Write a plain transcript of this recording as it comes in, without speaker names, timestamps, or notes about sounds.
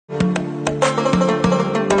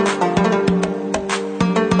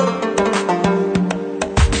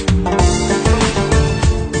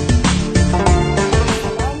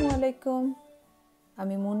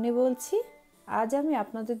করেছি। আজ আমি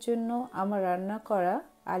আপনাদের জন্য আমার রান্না করা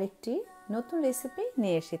আরেকটি নতুন রেসিপি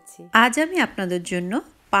নিয়ে এসেছি। আজ আমি আপনাদের জন্য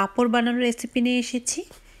পাঁপড় বানানোর রেসিপি নিয়ে এসেছি।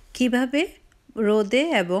 কিভাবে রোদে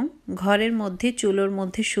এবং ঘরের মধ্যে চুলোর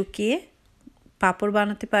মধ্যে শুকিয়ে পাঁপড়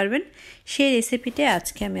বানাতে পারবেন সেই রেসিপিটা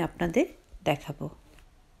আজকে আমি আপনাদের দেখাবো।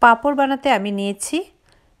 পাঁপড় বানাতে আমি নিয়েছি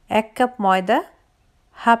 1 কাপ ময়দা,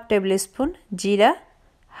 হাফ টেবিল স্পুন জিরা,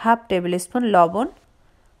 হাফ টেবিল স্পুন লবণ,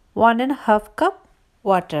 1.5 কাপ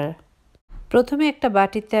ওয়াটার। প্রথমে একটা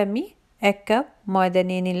বাটিতে আমি 1 কাপ ময়দা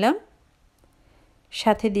নিয়ে নিলাম,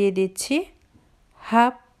 সাথে দিয়ে দিচ্ছি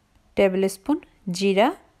হাফ টেবিল স্পুন জিরা,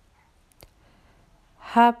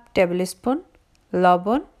 হাফ টেবিল স্পুন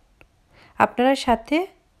লবণ। আপনারা সাথে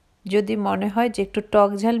যদি মনে হয় যে একটু টক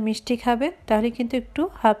ঝাল মিষ্টি খাবেন তাহলে কিন্তু একটু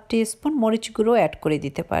হাফ টি স্পুন মরিচ গুঁড়ো অ্যাড করে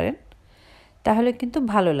দিতে পারেন, তাহলে কিন্তু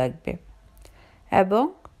ভালো লাগবে। এবং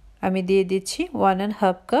আমি দিয়ে দিচ্ছি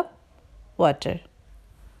 1.5 কাপ ওয়াটার।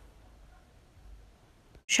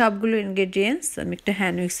 সবগুলো ইনগ্রেডিয়েন্টস আমি একটা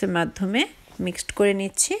হ্যান্ড মিক্সের মাধ্যমে মিক্সড করে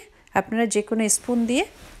নিচ্ছি। আপনারা যে কোনো স্পুন দিয়ে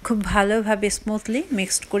খুব ভালোভাবে স্মুথলি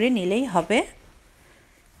মিক্সড করে নিলেই হবে।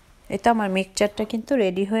 এটা আমার মিক্সচারটা কিন্তু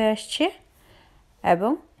রেডি হয়ে আসছে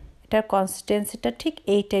এবং এটার কনসিস্টেন্সিটা ঠিক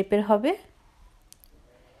এই টাইপের হবে।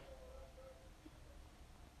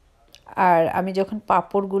 আর আমি যখন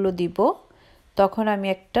পাঁপড়গুলো দিব তখন আমি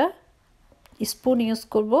একটা স্পুন ইউজ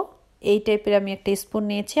করব। এই টাইপের আমি একটা স্পুন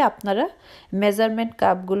নিয়েছি। আপনারা মেজারমেন্ট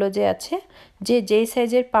কাপগুলো যে আছে, যেই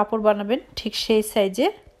সাইজের পাঁপড় বানাবেন ঠিক সেই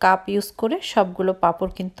সাইজের কাপ ইউজ করে সবগুলো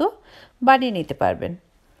পাঁপড় কিন্তু বানিয়ে নিতে পারবেন।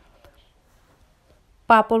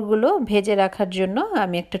 পাঁপড়গুলো ভেজে রাখার জন্য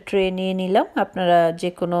আমি একটা ট্রে নিয়ে নিলাম। আপনারা যে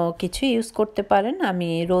কোনো কিছু ইউজ করতে পারেন। আমি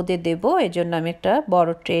রোদে দেব এজন্য আমি একটা বড়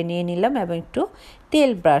ট্রে নিয়ে নিলাম এবং একটু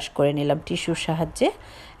তেল ব্রাশ করে নিলাম টিস্যুর সাহায্যে।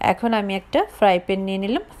 এখন আমি একটা ফ্রাই প্যান নিয়ে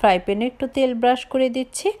নিলাম, ফ্রাই প্যানে একটু তেল ব্রাশ করে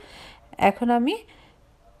দিচ্ছি। এখন আমি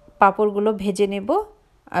পাঁপড়গুলো ভেজে নেব।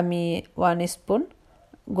 আমি 1 স্পুন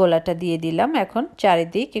গোলাটা দিয়ে দিলাম। এখন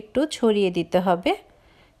চারিদিক একটু ছড়িয়ে দিতে হবে।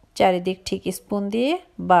 চারিদিক ঠিক স্পুন দিয়ে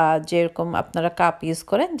বা যেরকম আপনারা কাপ ইউজ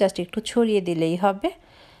করেন জাস্ট একটু ছড়িয়ে দিলেই হবে।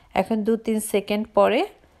 এখন 2-3 সেকেন্ড পরে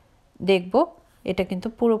দেখব এটা কিন্তু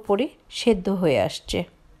পুরোপুরি সেদ্ধ হয়ে আসছে।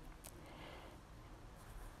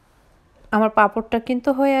 আমার পাঁপড়টা কিন্তু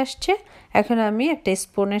হয়ে আসছে। এখন আমি একটা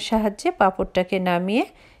স্পুনের সাহায্যে পাঁপড়টাকে নামিয়ে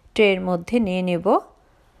ট্রের মধ্যে নিয়ে নেব।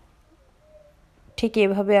 ঠিক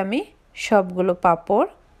এভাবে আমি সবগুলো পাঁপড়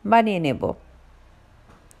বানিয়ে নেব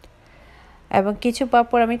এবং কিছু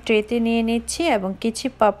পাঁপড় আমি ট্রেতে নিয়ে নিচ্ছি এবং কিছু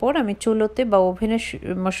পাঁপড় আমি চুলোতে বা ওভেনে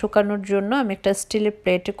শুকানোর জন্য আমি একটা স্টিলের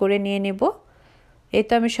প্লেটে করে নিয়ে নেব। এই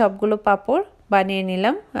তো আমি সবগুলো পাঁপড় বানিয়ে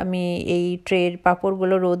নিলাম। আমি এই ট্রের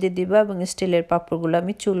পাঁপড়গুলো রোদে দিব এবং স্টিলের পাঁপড়গুলো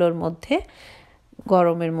আমি চুলোর মধ্যে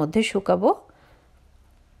গরমের মধ্যে শুকাবো।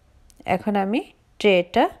 এখন আমি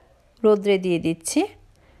ট্রেটা রোদ্রে দিয়ে দিচ্ছি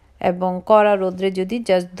এবং কড়া রোদ্রে যদি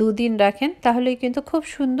জাস্ট 2 দিন রাখেন তাহলেই কিন্তু খুব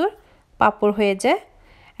সুন্দর পাঁপড় হয়ে যায়।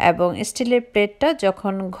 এবং স্টিলের প্লেটটা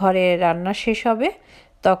যখন ঘরে রান্না শেষ হবে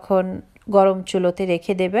তখন গরম চুলোতে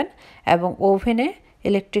রেখে দেবেন এবং ওভেনে,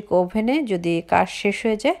 ইলেকট্রিক ওভেনে যদি কাজ শেষ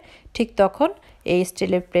হয়ে যায় ঠিক তখন এই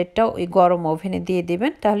স্টিলের প্লেটটা ওই গরম ওভেনে দিয়ে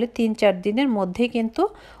দিবেন। তাহলে 3-4 দিনের মধ্যেই কিন্তু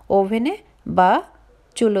ওভেনে বা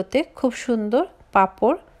চুলোতে খুব সুন্দর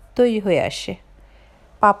পাঁপড় তৈরি হয়ে আসে।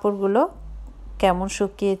 পাঁপড়গুলো কেমন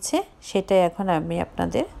শুকিয়েছে সেটাই এখন আমি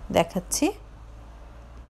আপনাদের দেখাচ্ছি।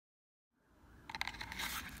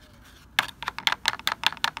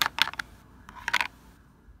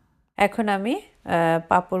 এখন আমি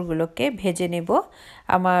পাঁপড়গুলোকে ভেজে নেব।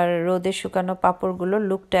 আমার রোদে শুকানো পাঁপড়গুলোর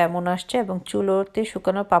লুকটা এমন আসছে এবং চুলোতে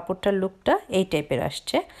শুকানো পাঁপড়টার লুকটা এই টাইপের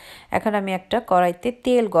আসছে। এখন আমি একটা কড়াইতে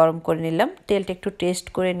তেল গরম করে নিলাম। তেলটা একটু টেস্ট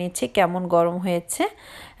করে নিচ্ছি কেমন গরম হয়েছে।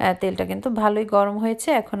 তেলটা কিন্তু ভালোই গরম হয়েছে।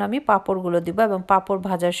 এখন আমি পাঁপড়গুলো দিব এবং পাঁপড়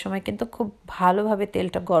ভাজার সময় কিন্তু খুব ভালোভাবে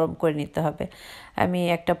তেলটা গরম করে নিতে হবে। আমি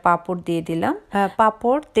একটা পাঁপড় দিয়ে দিলাম।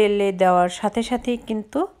 পাঁপড় তেলে দেওয়ার সাথে সাথেই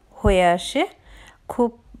কিন্তু হয়ে আসে। খুব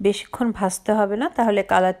বেশিক্ষণ ভাজতে হবে না, তাহলে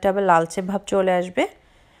কালারটা আবার লালচে ভাব চলে আসবে।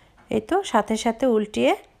 এই তো সাথে সাথে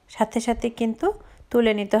উল্টিয়ে সাথে সাথে কিন্তু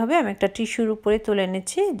তুলে নিতে হবে। আমি একটা টিস্যুর উপরে তুলে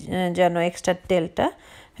নিচ্ছি যেন এক্সট্রা তেলটা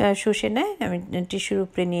শুষে নেয়। আমি টিস্যুর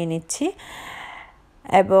উপরে নিয়ে নিচ্ছি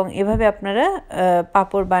এবং এভাবে আপনারা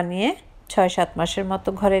পাঁপড় বানিয়ে 6-7 মাসের মতো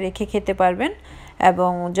ঘরে রেখে খেতে পারবেন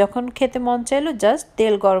এবং যখন খেতে মন চাইলো জাস্ট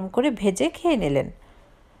তেল গরম করে ভেজে খেয়ে নিলেন।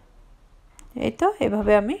 এই তো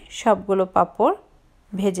এভাবে আমি সবগুলো পাঁপড়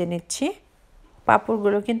ভেজে নিচ্ছি।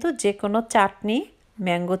 পাঁপড়গুলো কিন্তু যে কোনো চাটনি,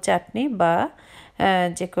 ম্যাঙ্গো চাটনি বা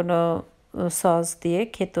যে কোনো সস দিয়ে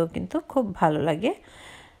খেতেও কিন্তু খুব ভালো লাগে।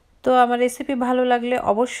 তো আমার রেসিপি ভালো লাগলে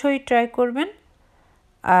অবশ্যই ট্রাই করবেন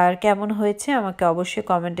আর কেমন হয়েছে আমাকে অবশ্যই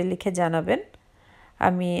কমেন্টে লিখে জানাবেন।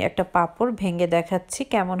 আমি একটা পাঁপড় ভেঙে দেখাচ্ছি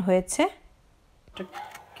কেমন হয়েছে।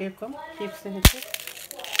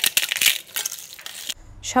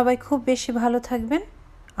 সবাই খুব বেশি ভালো থাকবেন,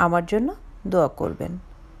 আমার জন্য দোয়া করবেন।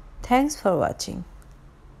 Thanks for watching.